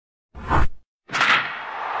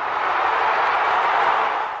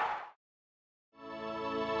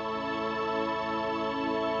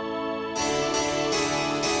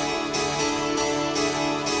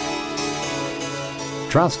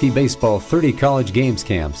Trosky Baseball 30 college games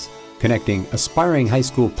camps, connecting aspiring high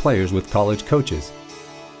school players with college coaches.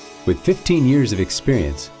 With 15 years of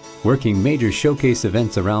experience, working major showcase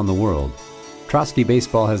events around the world, Trosky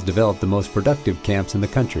Baseball has developed the most productive camps in the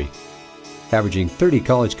country, averaging 30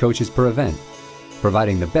 college coaches per event,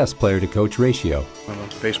 providing the best player-to-coach ratio. I'm a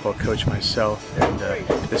baseball coach myself, and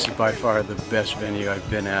this is by far the best venue I've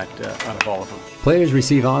been at out of all of them. Players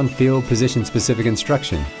receive on-field position-specific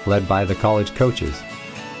instruction led by the college coaches.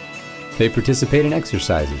 They participate in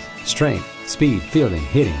exercises, strength, speed, fielding,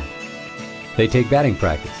 hitting. They take batting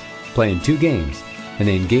practice, play in 2 games, and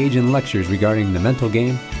they engage in lectures regarding the mental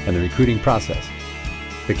game and the recruiting process.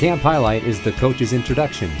 The camp highlight is the coach's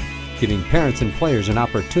introduction, giving parents and players an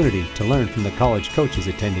opportunity to learn from the college coaches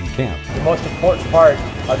attending camp. The most important part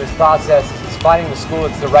of this process is finding the school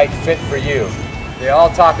that's the right fit for you. They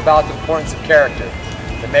all talk about the importance of character,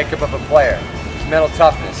 the makeup of a player, his mental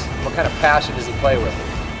toughness, what kind of passion does he play with.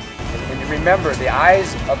 And remember, the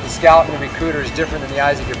eyes of the scout and the recruiter is different than the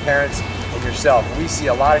eyes of your parents and yourself. We see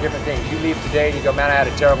a lot of different things. You leave today and you go, man, I had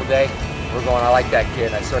a terrible day. We're going, I like that kid,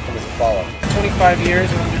 and I circle him as a follow. 25 years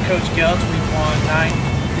under Coach Geltz, we've won 9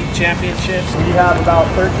 league championships. We have about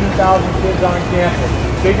 13,000 kids on campus.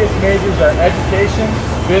 The biggest majors are education,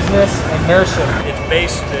 business, and nursing. It's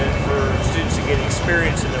based for students to get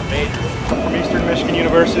experience in their major. From Eastern Michigan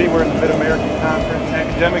University, we're in the Mid-American Conference.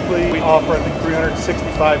 Academically, we offer, I think,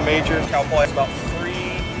 365 majors. Cal Poly is about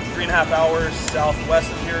 3.5 hours southwest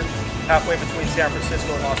of here, halfway between San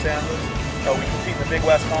Francisco and Los Angeles. We compete in the Big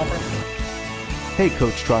West Conference. Hey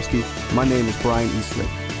Coach Trosky, my name is Brian Eastman.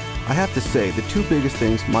 I have to say, the 2 biggest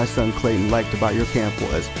things my son Clayton liked about your camp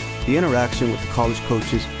was the interaction with the college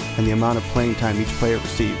coaches and the amount of playing time each player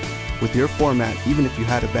received. With your format, even if you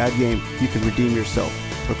had a bad game, you could redeem yourself.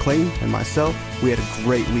 For Clayton and myself, we had a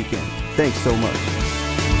great weekend. Thanks so much.